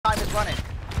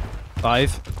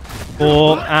5,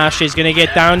 4. Ash is going to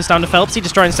get down. It's down to Phelpsy.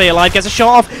 Just trying to stay alive. Gets a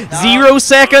shot off. No. 0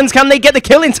 seconds. Can they get the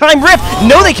kill in time? Rift. Oh,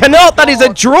 no, they cannot. That is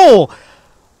a draw.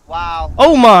 Wow.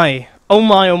 Oh my. Oh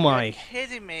my. Oh my. You're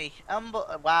kidding me.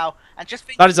 Wow. And just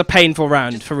that is a painful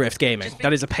round for Rift Gaming.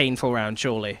 That is a painful round,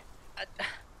 surely.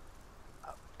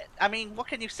 I mean, what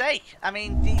can you say? I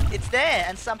mean, it's there,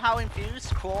 and somehow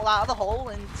Infused crawl out of the hole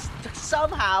and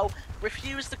somehow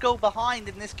refuse to go behind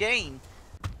in this game.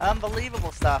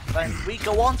 Unbelievable stuff. And we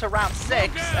go on to round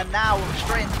 6, and now we're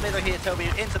straight into the middle here, Toby,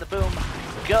 into the boom.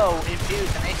 Go,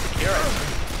 Infused, and they secure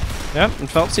it. Yep, and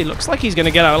Phelpsy looks like he's going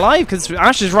to get out alive because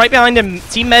Ash is right behind him.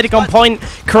 Team Medic on point.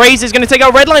 Craze is going to take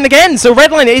out Redline again, so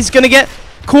Redline is going to get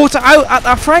caught out at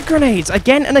that frag grenades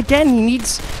again and again. He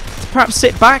needs to perhaps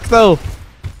sit back though,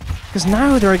 because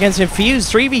now they're against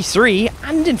Infused 3v3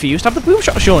 and Infused have the boom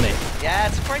shot, Shawnee. Yeah,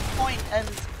 it's a great point, and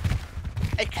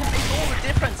it can make all the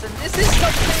difference. And this is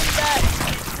something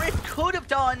that Rift could have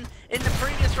done in the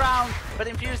previous round, but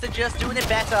Infused are just doing it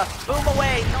better. Boom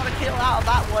away, not a kill out of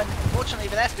that one. Unfortunately,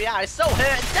 but SBR is so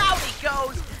hurt, and down he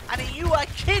goes. And you are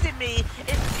kidding me?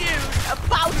 Infused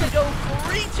about to go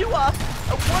 3-2 up,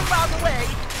 and 1 round away,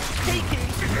 taking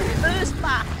the first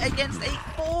map against a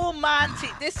 4-man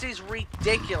team. This is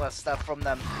ridiculous stuff from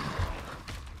them.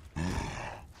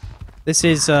 This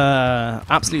is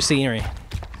absolute scenery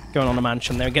going on the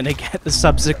mansion. They're going to get the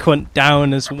subsequent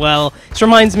down as well. This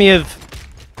reminds me of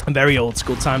very old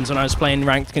school times when I was playing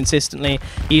ranked consistently.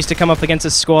 You used to come up against a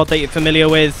squad that you're familiar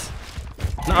with,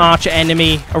 an arch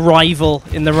enemy, a rival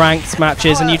in the ranked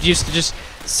matches, and you used to just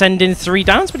send in 3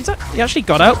 downs, but he actually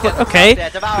got out. But okay,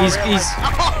 he's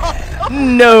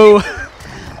no.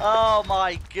 Oh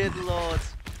my good lord.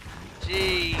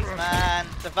 Jeez, man.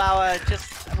 Devour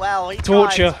just, well, he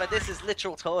torture. Tries, but this is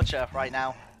literal torture right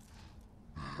now.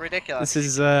 Ridiculous.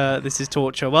 This is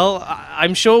torture. Well,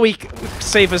 I'm sure we can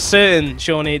say for certain,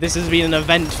 Shawnee, this has been an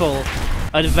eventful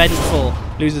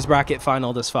losers bracket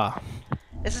final thus far.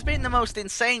 This has been the most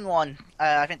insane one.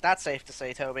 I think that's safe to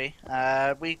say, Toby.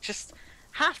 We just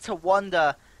have to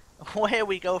wonder where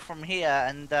we go from here.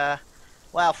 And,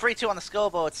 well, 3-2 on the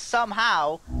scoreboard.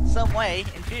 Somehow, some way,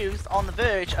 Infused on the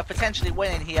verge of potentially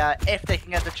winning here if they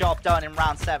can get the job done in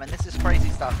round 7. This is crazy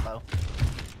stuff, though.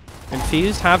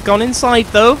 Infused have gone inside,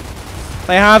 though.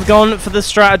 They have gone for the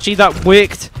strategy that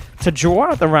worked to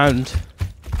draw out the round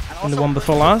in the one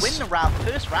before last. Win the round,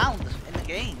 first round in the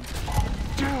game.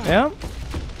 Yeah.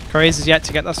 Craze is yet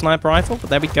to get that sniper rifle, but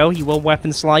there we go. He will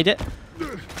weapon slide it.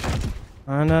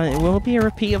 And it will be a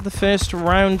repeat of the first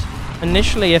round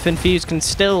initially if Infused can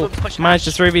still manage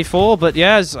to 3v4. But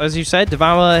yeah, as you said,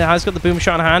 Devour has got the boom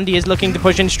shot in hand. He is looking to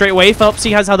push in straight away.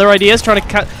 Phelpsy has other ideas, trying to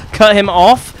cut him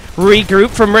off.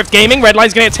 Regroup from Rift Gaming.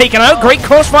 Redline's going to get taken out. Great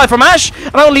crossfire from Ash.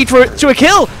 And that'll lead to a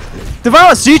kill.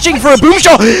 Devour searching for a boom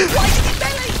shot. Why did he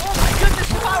melee? Oh my goodness,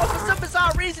 Devour for some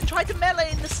bizarre reason tried to melee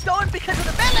in the stun because of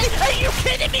the melee. Are you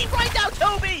kidding me right now,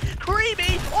 Toby?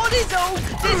 Creamy on his own.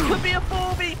 This could be a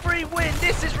 4v3 win.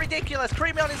 This is ridiculous.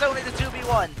 Creamy on his own in the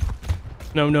 2v1.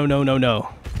 No.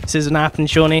 This isn't happening,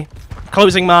 Shawnee.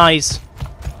 Closing my eyes.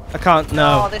 I can't,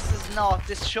 no. Oh, this is not.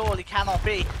 This surely cannot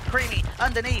be. Creamy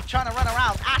underneath, trying to run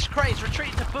around. Ash Craze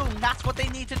retreating to Boom. That's what they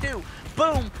need to do.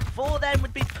 Boom for them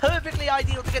would be perfectly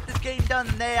ideal to get this game done.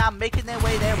 They are making their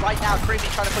way there right now. Creamy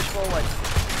trying to push forward.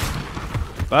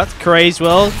 But Craze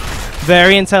will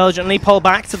very intelligently pull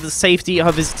back to the safety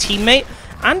of his teammate.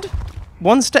 And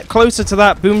one step closer to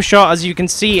that boom shot, as you can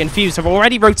see. Infused have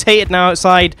already rotated now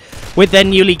outside with their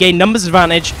newly gained numbers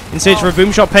advantage in search for a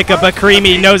boom shot pickup, but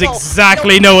Creamy knows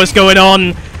exactly what's going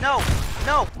on.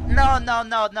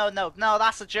 No,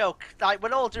 that's a joke. Like,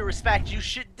 with all due respect, you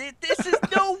should. This is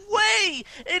no way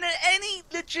in any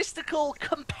logistical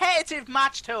competitive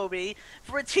match, Toby,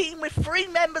 for a team with 3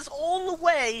 members all the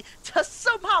way to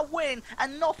somehow win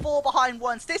and not fall behind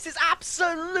once. This is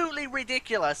absolutely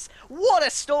ridiculous. What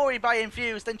a story by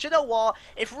Infused. And you know what?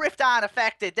 If Rift aren't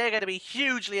affected, they're going to be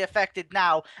hugely affected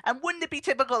now. And wouldn't it be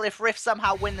typical if Rift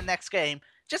somehow win the next game?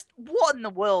 Just what in the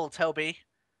world, Toby?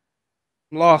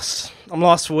 I'm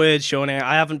lost for words, Shawnee.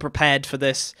 I haven't prepared for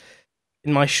this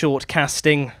in my short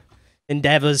casting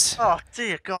endeavours. Oh,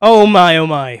 dear God. Oh my.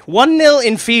 1-0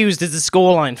 Infused is the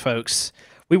scoreline, folks.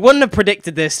 We wouldn't have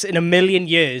predicted this in a million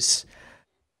years.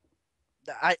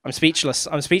 I'm speechless.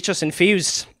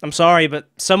 Infused. I'm sorry, but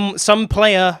some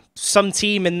player, some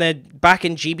team in the back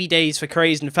in GB days for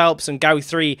Craze and Phelps and Gau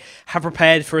 3 have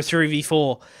prepared for a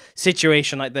 3v4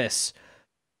 situation like this.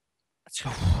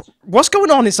 What's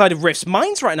going on inside of Rift's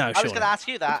minds right now, I was going to ask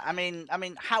you that. I mean,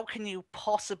 how can you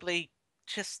possibly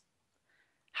get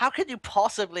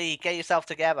yourself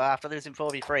together after losing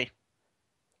 4v3?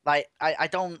 Like, I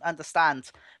don't understand.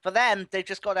 For them, they've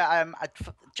just got to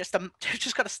they've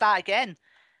just got to start again.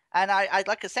 And I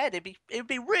like I said, it'd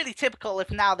be really typical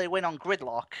if now they win on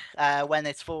gridlock when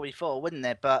it's 4v4, wouldn't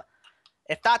it? But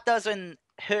if that doesn't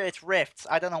hurt Rifts,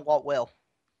 I don't know what will.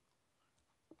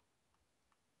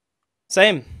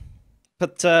 Same.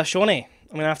 But, Shawnee, I'm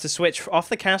going to have to switch off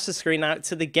the caster screen out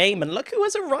to the game. And look who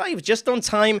has arrived just on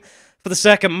time for the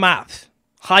second map.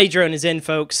 Hydrone is in,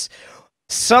 folks.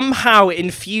 Somehow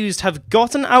Infused have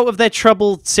gotten out of their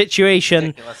troubled situation,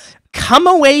 Ridiculous. come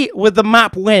away with the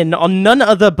map win on none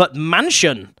other but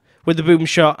Mansion with the boom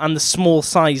shot and the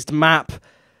small-sized map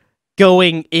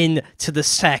going into the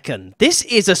second. This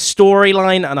is a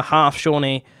storyline and a half,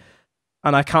 Shawnee,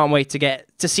 and I can't wait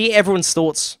to see everyone's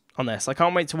thoughts on this. I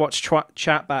can't wait to watch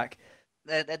chat back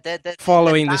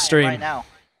following the stream right now.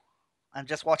 I'm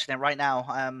just watching it right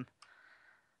now.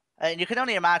 And you can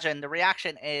only imagine the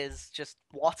reaction is just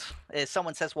what? Is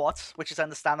someone says what, which is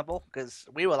understandable because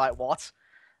we were like what?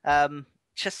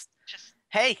 Just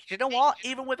hey, you know what?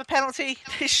 Even with a penalty,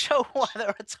 they show why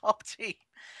they're a top team.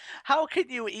 How can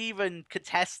you even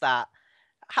contest that?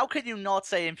 How can you not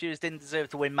say Infused didn't deserve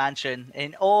to win Mansion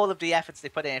in all of the efforts they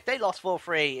put in? If they lost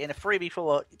 4-3 in a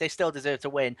 3v4, they still deserve to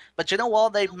win. But you know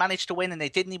what? They managed to win and they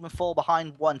didn't even fall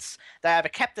behind once. They either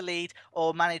kept the lead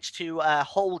or managed to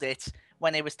hold it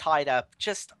when it was tied up.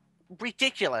 Just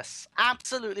ridiculous.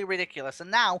 Absolutely ridiculous. And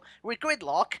now, with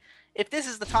gridlock, if this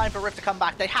is the time for Rift to come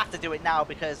back, they have to do it now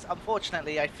because,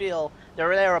 unfortunately, I feel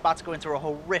they're about to go into a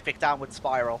horrific downward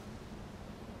spiral.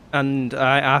 And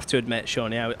I have to admit,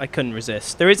 Shawnee, I couldn't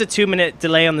resist. There is a 2-minute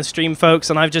delay on the stream, folks,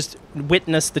 and I've just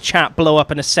witnessed the chat blow up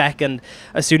in a second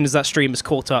as soon as that stream is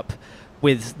caught up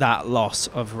with that loss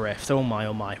of Rift. Oh my,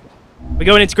 oh my. We're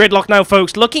going into gridlock now,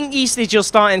 folks. Looking east is your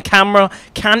starting camera.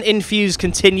 Can Infuse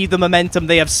continue the momentum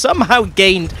they have somehow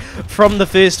gained from the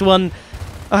first one?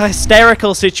 A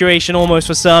hysterical situation almost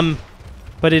for some,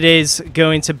 but it is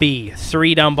going to be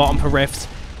 3 down bottom for Rift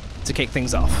to kick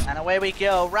things off. And away we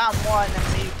go, round 1, and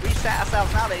we reset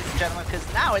ourselves now, ladies and gentlemen,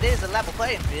 because now it is a level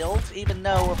playing field, even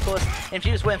though, of course,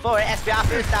 Infuse went for it. SBR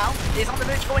first down, is on the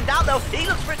verge going down, though. He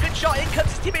looks for a good shot, in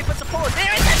comes his teammate for support.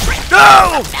 There is a trick!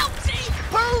 No!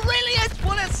 Brilliant!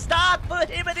 What a start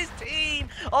for him and his team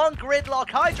on gridlock.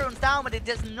 Hydrone's down, but it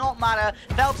does not matter.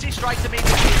 Phelpsy strikes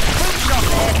immediately. Boom shot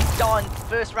there, done.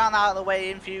 First round out of the way,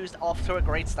 Infused off to a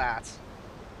great start.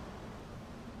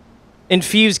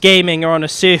 Infused Gaming are on a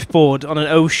surfboard on an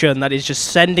ocean that is just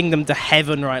sending them to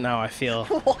heaven right now, I feel.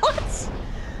 What?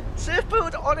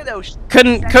 Surfboard on an ocean?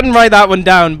 Couldn't write that one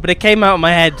down, but it came out of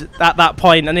my head at that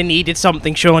point, and it needed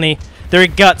something, Shawnee. There are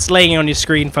guts laying on your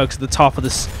screen, folks, at the top of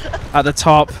this, at the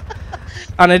top.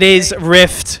 And it is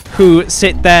Rift who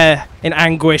sit there in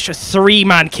anguish. A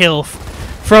 3-man kill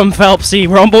from Phelpsy.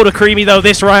 We're on board with Creamy, though,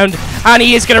 this round. And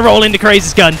he is going to roll into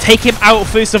Crazy's gun. Take him out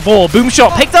first of all. Boom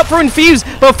shot picked up for Infuse,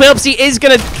 but Phelpsy is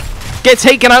going to get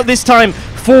taken out this time.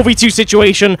 4v2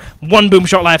 situation. 1 boom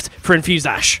shot left for Infused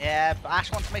Ash. Yeah,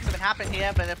 Ash wants to make something happen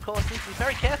here, but of course needs to be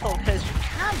very careful because you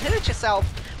can hurt yourself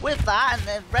with that. And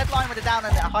the red line with it down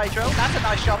in the Hydro. That's a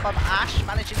nice shot from Ash,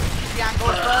 managing to use the angle,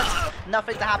 but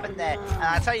nothing to happen there. And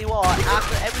I tell you what,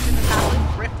 after everything that's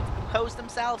happened, Rift have composed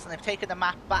themselves and they've taken the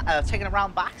map back, taken a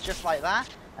round back just like that.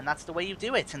 And that's the way you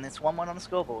do it. And it's 1-1 on the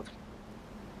scoreboard.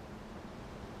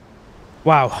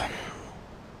 Wow.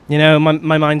 You know,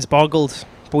 my mind's boggled.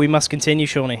 But we must continue,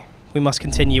 Shawnee. We must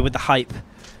continue with the hype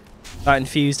that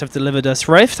Infused have delivered us.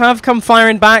 Rift have come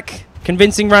firing back.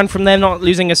 Convincing round from them, not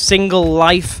losing a single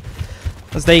life.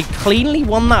 As they cleanly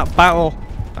won that battle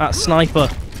at Sniper.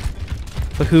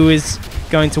 But who is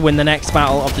going to win the next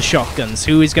battle of the shotguns?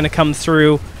 Who is going to come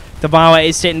through? Devour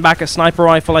is sitting back at Sniper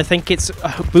Rifle. I think it's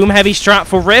a boom heavy strat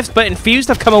for Rift. But Infused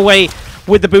have come away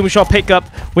with the boom shot pickup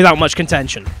without much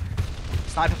contention.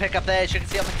 Sniper pickup there, as you can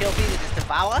see on the kill feed, it is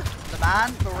Devour, the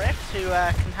man for Rift, who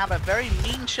can have a very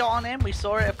mean shot on him. We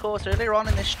saw it, of course, earlier on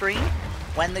in the stream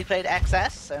when they played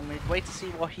XS, and we'd wait to see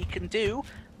what he can do.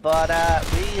 But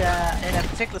we, in a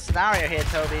particular scenario here,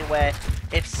 Toby, where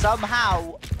if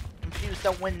somehow Infused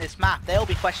don't win this map, they'll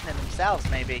be questioning themselves,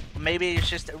 maybe. Maybe it's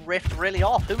just Rift really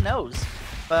off, who knows?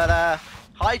 But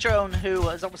Hydrone, who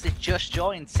has obviously just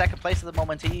joined second place at the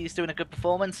moment, he's doing a good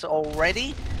performance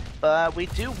already. But we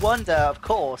do wonder, of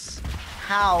course,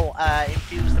 how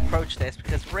Infused approach this,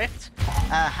 because Rift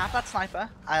have that sniper,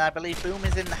 and I believe Boom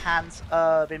is in the hands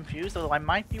of Infused, although I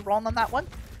might be wrong on that one.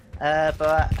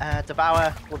 But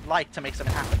Devour would like to make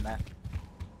something happen there.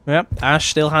 Yep,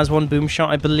 Ash still has 1 boom shot,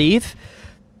 I believe,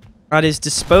 at his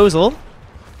disposal.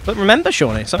 But remember,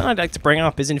 Shawnee, something I'd like to bring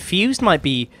up is Infused might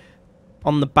be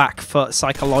on the back foot,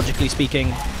 psychologically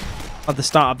speaking, at the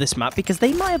start of this map because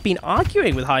they might have been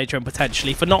arguing with Hydro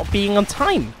potentially for not being on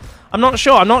time. I'm not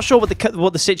sure. I'm not sure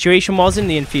what the situation was in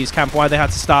the Infused camp, why they had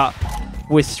to start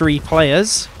with 3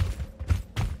 players.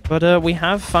 But we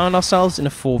have found ourselves in a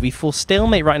 4v4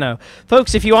 stalemate right now.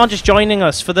 Folks, if you are just joining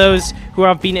us, for those who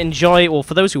have been enjoying, or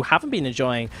for those who haven't been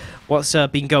enjoying what's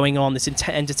been going on, this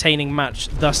entertaining match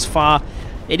thus far,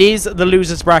 it is the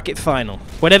losers bracket final.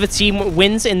 Whatever team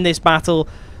wins in this battle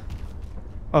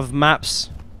of maps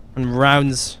and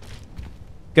rounds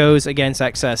goes against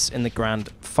XS in the grand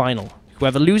final.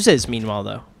 Whoever loses, meanwhile,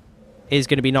 though, is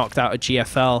going to be knocked out of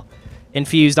GFL.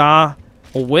 Infused are,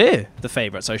 or were, the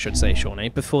favourites, I should say, Shawnee,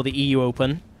 before the EU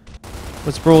Open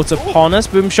was brought upon us.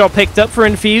 Boom shot picked up for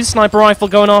Infused. Sniper rifle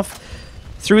going off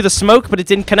through the smoke, but it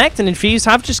didn't connect, and Infused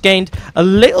have just gained a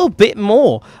little bit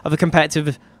more of a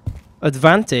competitive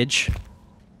advantage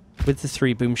with the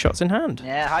 3 boom shots in hand.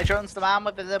 Yeah, Hydrone's the man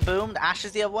with the boom, Ash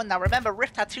is the other one. Now remember,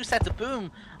 Rift had 2 sets of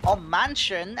boom on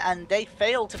Mansion, and they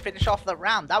failed to finish off the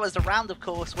round. That was the round, of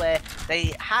course, where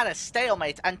they had a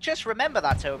stalemate. And just remember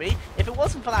that, Toby, if it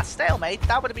wasn't for that stalemate,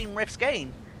 that would have been Rift's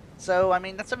gain. So, I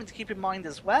mean, that's something to keep in mind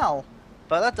as well.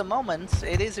 But at the moment,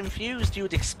 it is Infused. You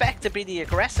would expect to be the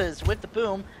aggressors with the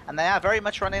boom, and they are very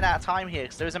much running out of time here,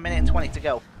 because there's 1 minute and 20 to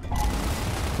go.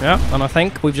 Yeah, and I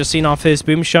think we've just seen our first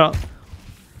boom shot.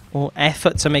 Or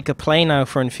effort to make a play now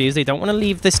for Infused. They don't want to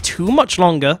leave this too much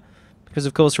longer, because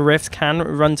of course Rift can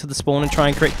run to the spawn and try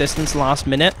and create distance last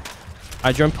minute.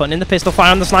 Hydron putting in the pistol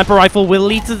fire on the sniper rifle will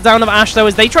lead to the down of Ash, though,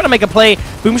 as they try to make a play.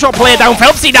 Boom shot player down,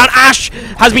 Phelpsy down, Ash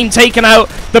has been taken out.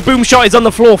 The boom shot is on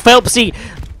the floor. Phelpsy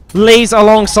lays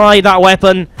alongside that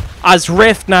weapon as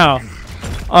Rift now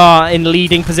are in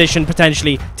leading position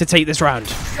potentially to take this round.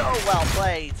 So well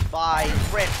played by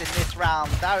Rift in this round.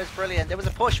 That was brilliant. There was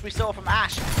a push we saw from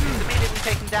Ash. He was immediately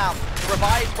taken down. The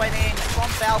revive went in from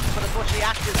Belt for the push. The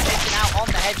Ash was taken out on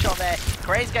the headshot there.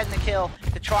 Gray's getting the kill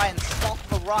to try and stop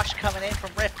the rush coming in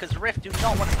from Rift, because Rift do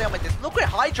not want to stay with this. Look where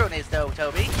Hydrone is though,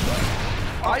 Toby.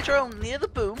 Hydrone near the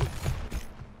boom.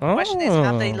 The question is,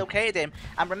 have they located him?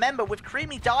 And remember, with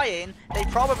Creamy dying, they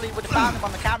probably would have found him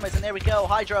on the cameras. And there we go,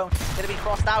 Hydrone going to be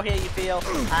crossed out here, you feel.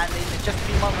 And in just a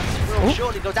few moments, he will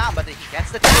surely go down. But he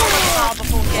gets the kill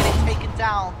before getting taken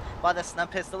down by the snub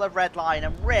pistol of Redline.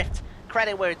 And Rift,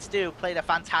 credit where it's due, played a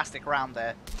fantastic round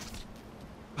there.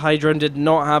 Hydron did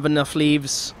not have enough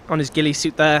leaves on his ghillie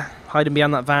suit there, hiding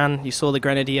behind that van. You saw the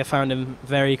Grenadier found him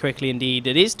very quickly indeed.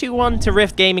 It is 2-1 to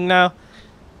Rift Gaming now.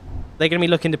 They're going to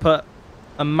be looking to put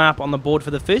a map on the board for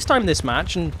the first time this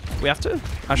match, and we have to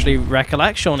actually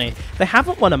recollect, Shawnee, they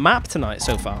haven't won a map tonight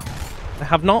so far. They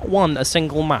have not won a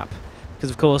single map, because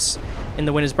of course in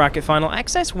the winners bracket final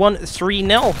XS won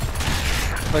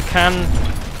 3-0. But can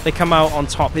they come out on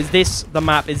top? Is this the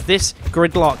map? Is this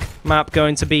Gridlock map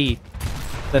going to be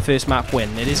their first map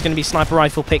win? It is going to be sniper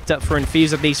rifle picked up for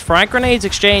Infuse, at least. Frag grenades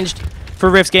exchanged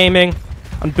for Rift Gaming,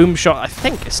 and boom shot I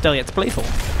think is still yet to play for.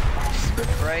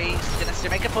 Gray's going to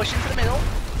make a push into the middle,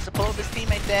 support this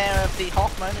teammate there of the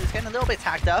Hoffman, who's getting a little bit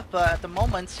tagged up, but at the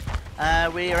moment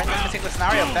we are in this particular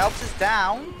scenario. Phelps is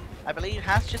down, I believe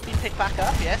has just been picked back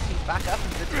up. Yes, he's back up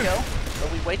and good to go,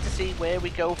 but we wait to see where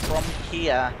we go from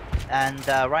here. And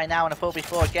right now in a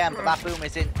 4v4 again, but that boom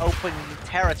is in open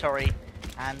territory,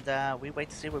 and we wait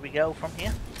to see where we go from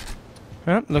here.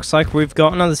 Well, looks like we've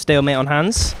got another stalemate on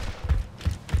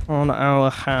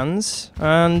our hands,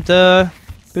 and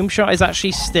boom shot is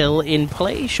actually still in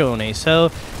play, Shawnee.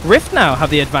 So Rift now have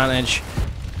the advantage,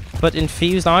 but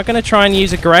Infused are going to try and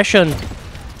use aggression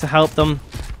to help them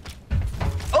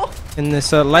in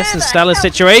this less than stellar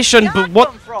situation. But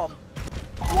what?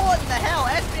 What in the hell?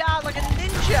 SBR like a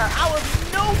ninja out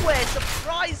of nowhere,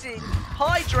 surprising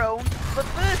Hydrone. But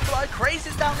first blood, Craze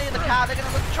is down near the car. They're going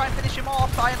to look to try and finish him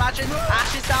off, I imagine.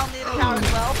 Ash is down near the car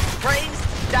as well.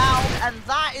 Craze down, and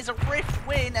that is a Rift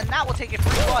win, and that will take it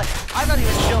 3-1. I'm not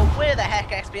even sure where the heck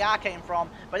XBR came from,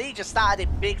 but he just started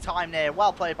it big time there.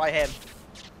 Well played by him.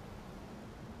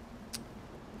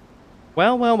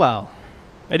 Well, well, well.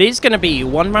 It is going to be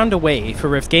 1 round away for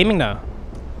Rift Gaming now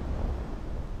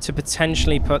to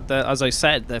potentially put, as I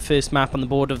said, their first map on the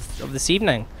board of this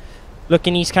evening.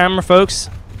 Looking east camera, folks.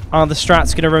 Are the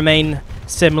strats going to remain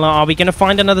similar? Are we going to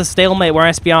find another stalemate where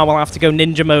SBR will have to go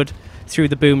ninja mode through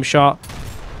the boom shot?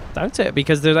 Doubt it,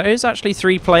 because there is actually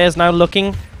 3 players now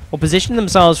looking or positioning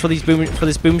themselves for this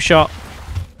boom shot.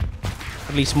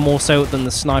 At least more so than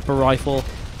the sniper rifle.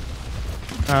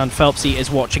 And Phelpsy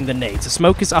is watching the nades. The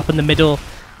smoke is up in the middle,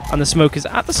 and the smoke is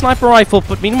at the sniper rifle.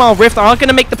 But meanwhile, Rift are going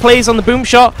to make the plays on the boom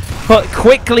shot, but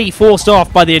quickly forced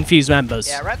off by the Infused members.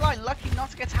 Yeah, Redline lucky not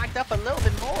to get tagged up a little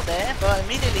bit more there, but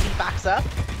immediately he backs up.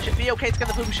 should be okay to get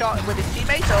the boom shot with his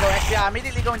teammates, although SBR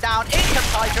immediately going down. In comes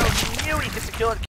Hydro, he knew he could secure the